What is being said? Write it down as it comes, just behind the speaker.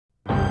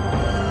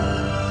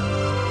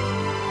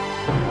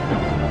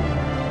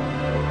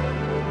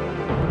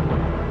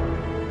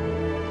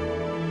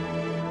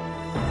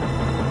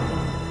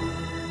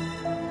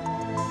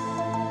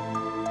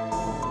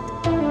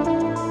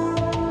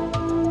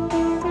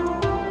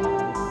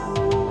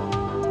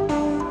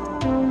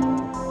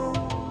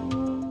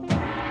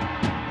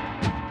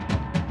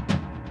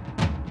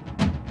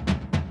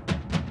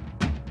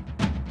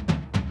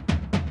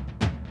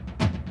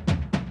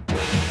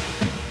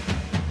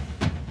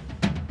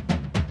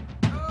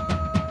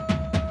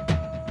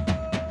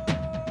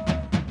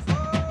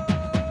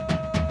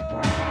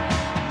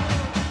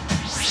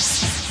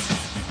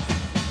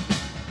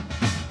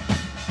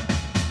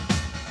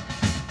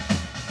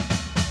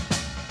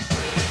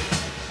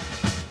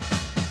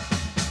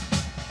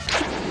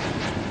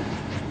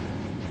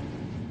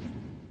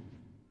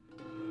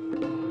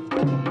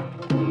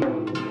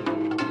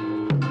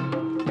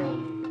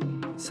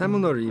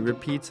사물놀이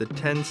repeats a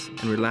tense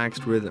and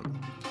relaxed rhythm.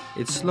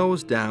 It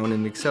slows down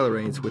and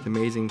accelerates with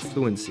amazing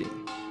fluency,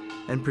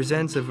 and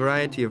presents a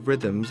variety of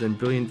rhythms and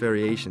brilliant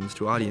variations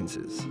to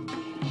audiences.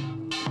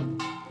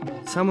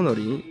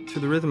 사물놀이,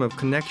 through the rhythm of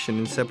connection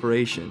and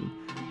separation,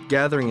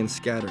 gathering and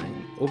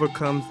scattering,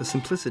 overcomes the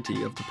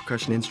simplicity of the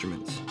percussion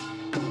instruments.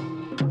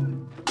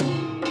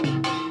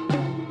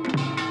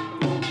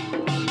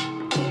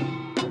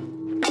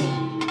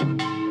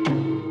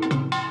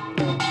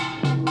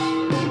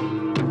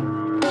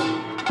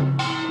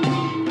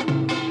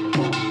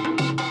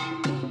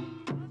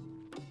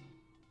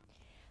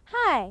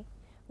 Hi!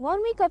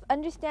 1 week of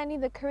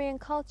understanding the Korean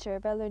culture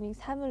by learning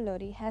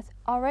사물놀이 has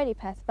already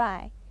passed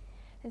by.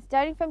 And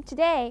starting from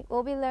today,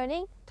 we'll be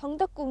learning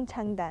Tongdokkung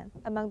장단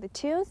among the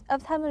tunes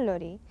of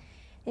사물놀이.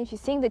 And if you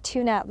sing the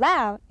tune out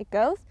loud, it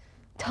goes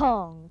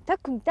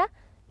Tongdokkung,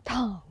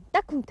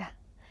 Tongdokkung.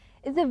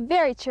 It's a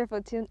very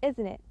cheerful tune,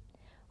 isn't it?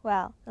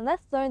 Well, then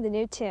let's learn the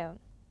new tune.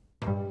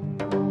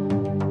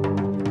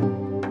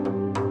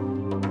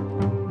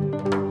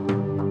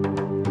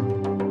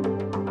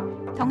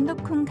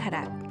 Tongdokkung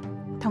가락.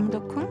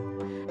 Tongdokkung,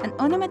 an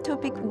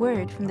onomatopic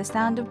word from the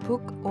sound of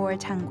북 or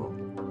장구.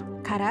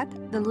 가락,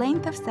 the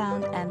length of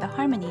sound and the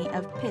harmony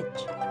of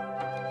pitch.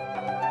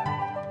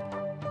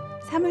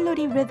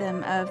 사물놀이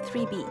rhythm of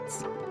 3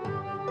 beats.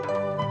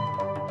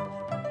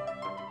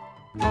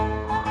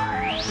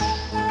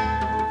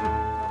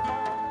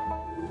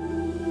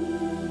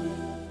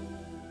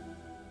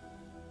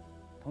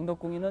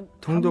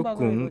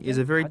 Tongdokkung is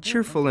a very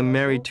cheerful and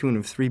merry tune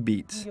of 3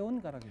 beats.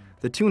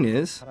 The tune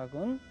is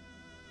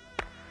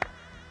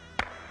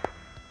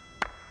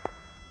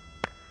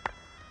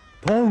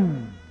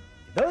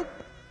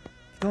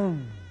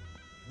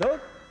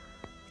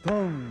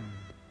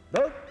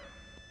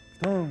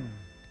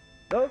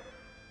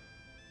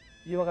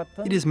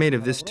It is made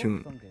of this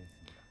tune.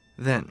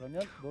 Then,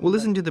 we'll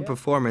listen to the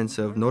performance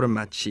of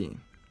노랫마치.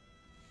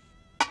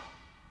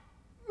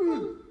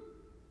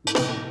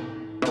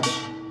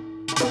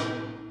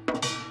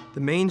 The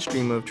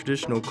mainstream of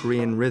traditional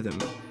Korean rhythm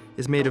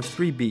is made of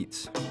 3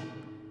 beats.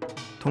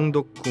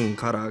 Tongdokkung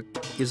가락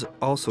is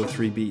also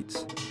 3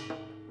 beats.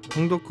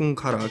 Tongdokkung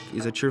가락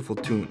is a cheerful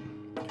tune,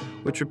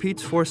 which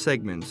repeats 4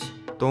 segments,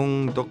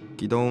 dong, dok,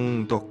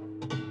 gidong, dok.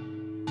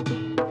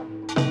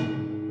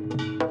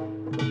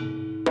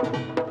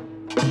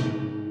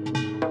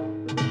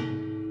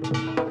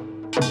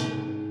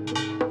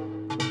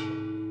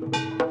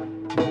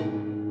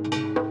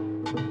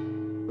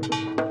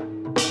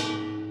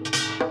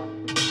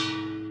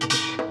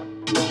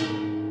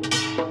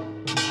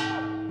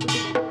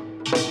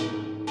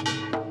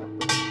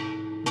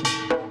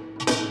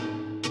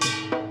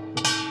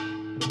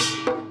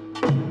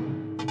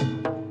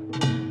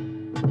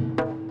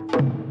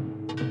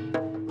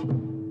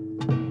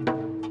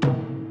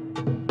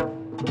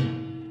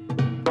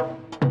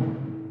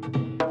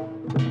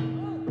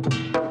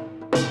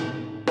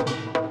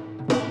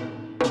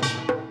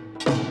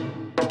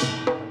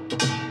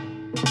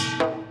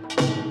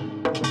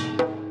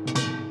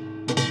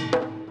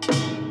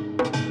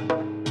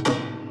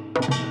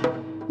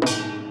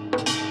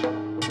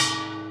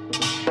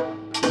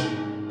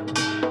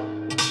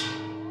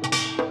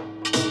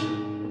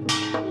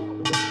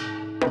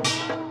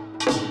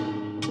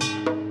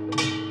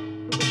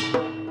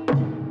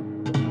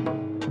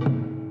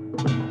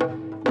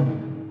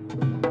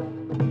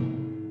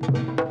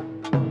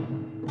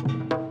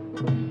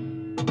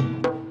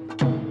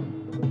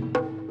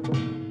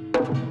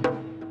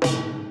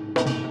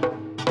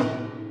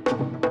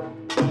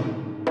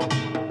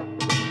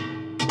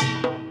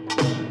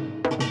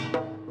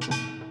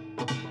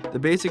 The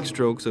basic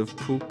strokes of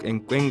북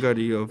and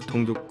꽹과리 of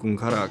Tongdokkung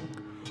가락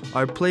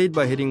are played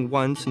by hitting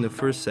once in the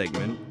first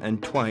segment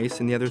and twice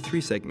in the other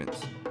 3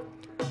 segments.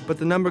 But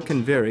the number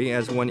can vary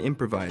as one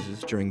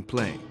improvises during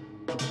play.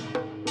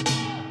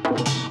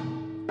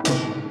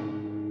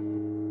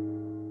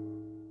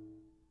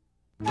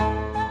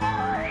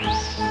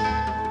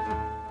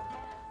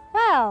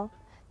 Well,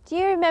 do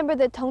you remember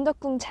the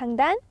Tongdokkung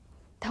장단?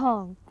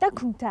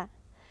 Tongdokkung.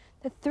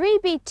 The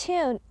 3-beat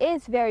tune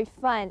is very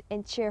fun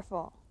and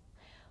cheerful.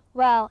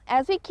 Well,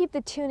 as we keep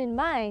the tune in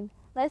mind,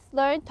 let's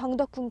learn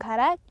Tongdokkung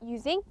가락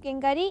using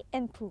꽹과리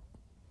and 북.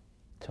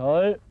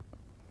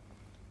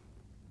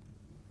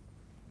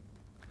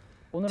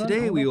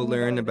 Today we will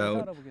learn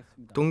about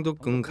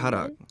Tongdokkung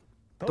가락.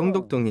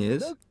 Tongdokkung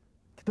is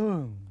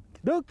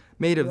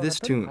made of this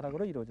tune.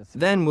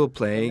 Then we'll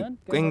play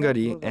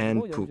꽹과리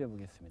and 북.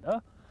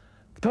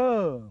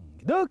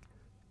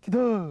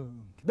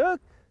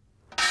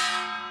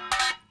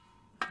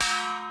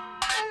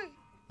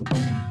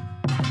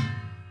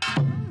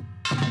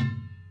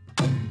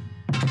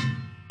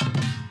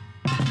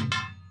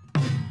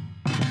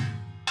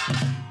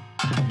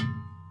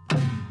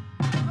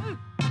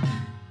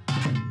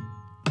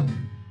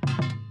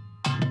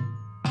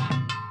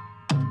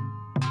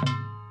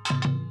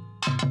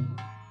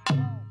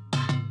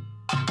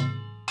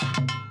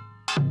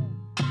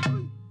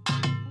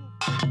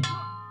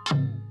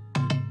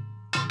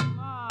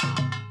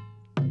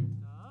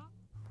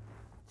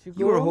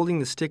 You are holding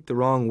the stick the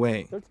wrong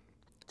way.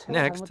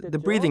 Next, the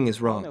breathing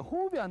is wrong.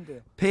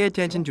 Pay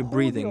attention to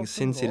breathing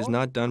since it is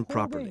not done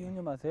properly.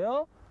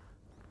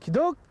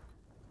 기덕,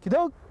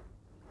 기덕,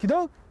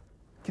 기덕,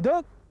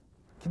 기덕,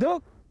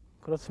 기덕.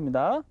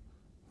 그렇습니다.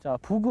 자,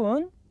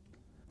 북은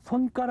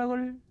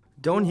손가락을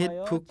Don't hit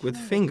puk with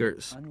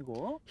fingers.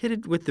 Hit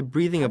it with the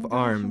breathing of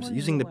arms,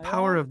 using the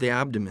power of the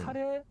abdomen.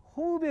 팔의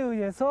호흡에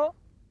의해서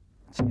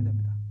치게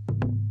됩니다.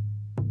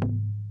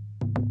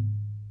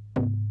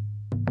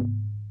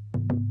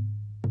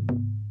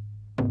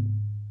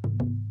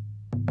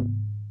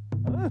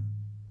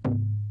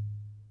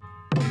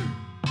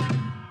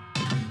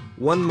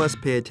 One must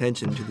pay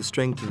attention to the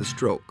strength of the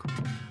stroke.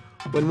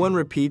 When one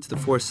repeats the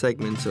 4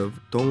 segments of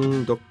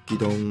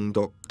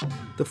Tongdokkung,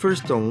 the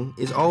first dong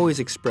is always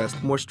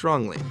expressed more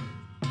strongly.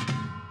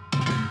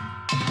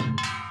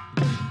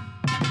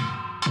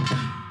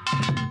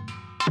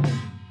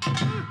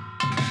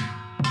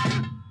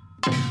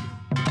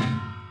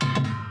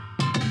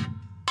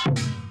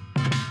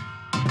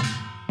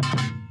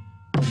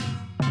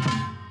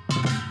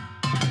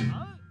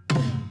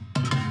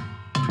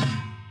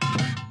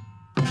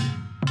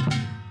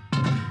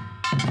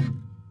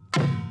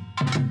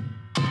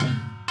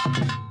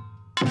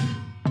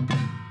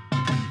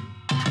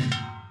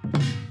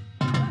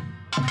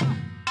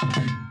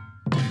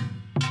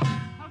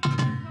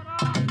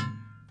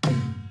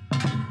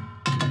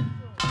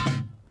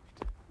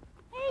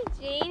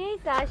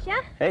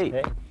 Sasha.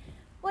 Hey.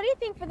 What do you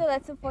think for the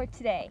lesson for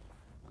today?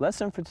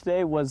 Lesson for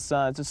today was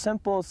it's a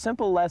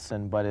simple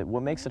lesson, but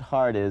what makes it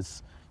hard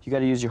is you got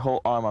to use your whole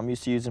arm. I'm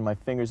used to using my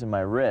fingers and my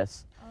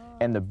wrists,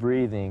 and the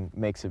breathing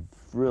makes it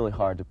really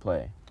hard to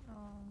play.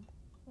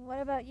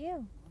 What about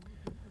you?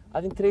 I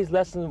think today's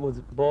lesson was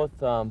both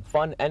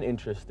fun and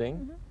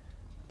interesting,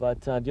 but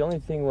the only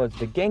thing was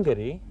the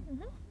gengari.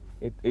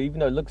 Even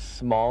though it looks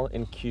small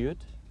and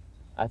cute,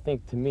 I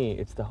think to me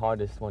it's the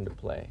hardest one to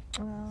play.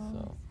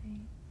 So.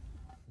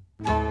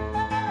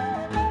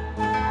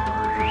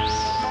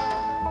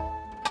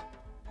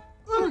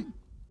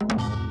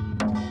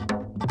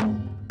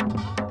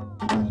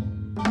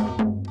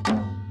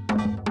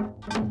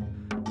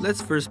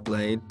 Let's first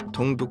play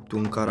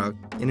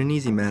Tongdokkung in an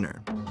easy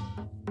manner.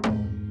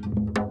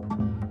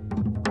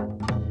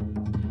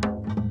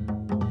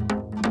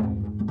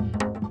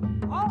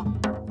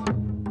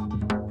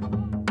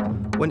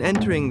 When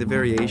entering the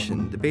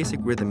variation, the basic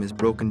rhythm is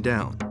broken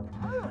down.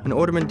 An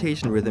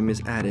ornamentation rhythm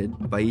is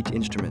added by each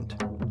instrument.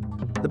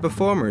 The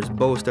performers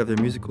boast of their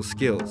musical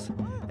skills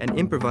and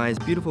improvise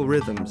beautiful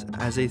rhythms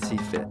as they see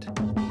fit.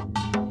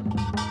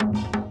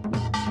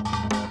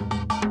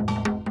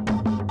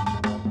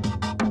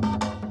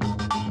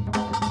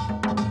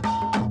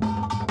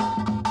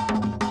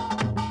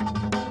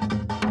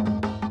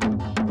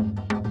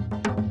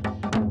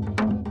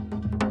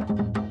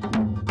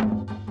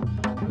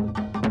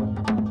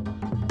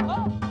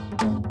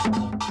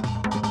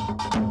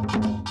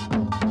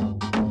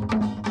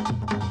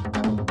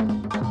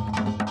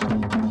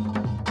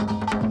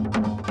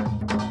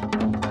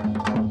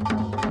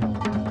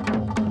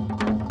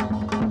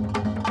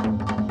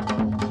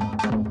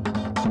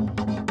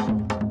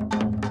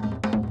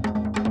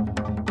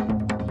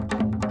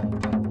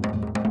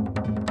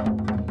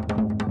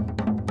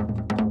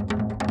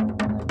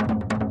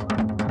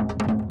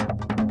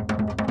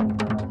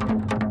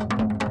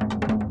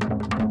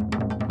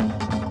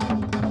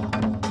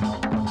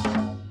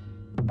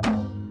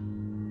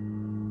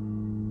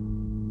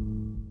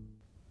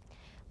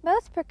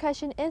 Most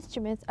percussion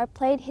instruments are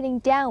played hitting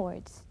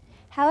downwards.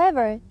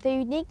 However, the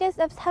uniqueness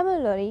of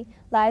사물놀이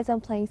lies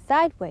on playing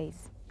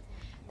sideways.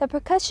 The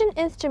percussion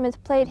instruments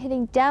played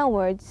hitting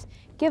downwards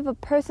give a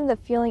person the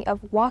feeling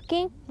of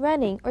walking,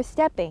 running, or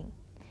stepping.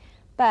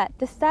 But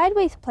the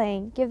sideways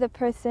playing gives the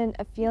person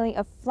a feeling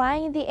of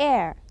flying in the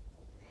air.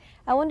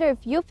 I wonder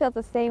if you feel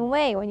the same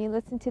way when you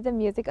listen to the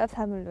music of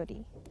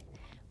사물놀이.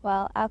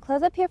 Well, I'll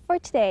close up here for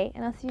today,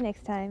 and I'll see you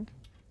next time.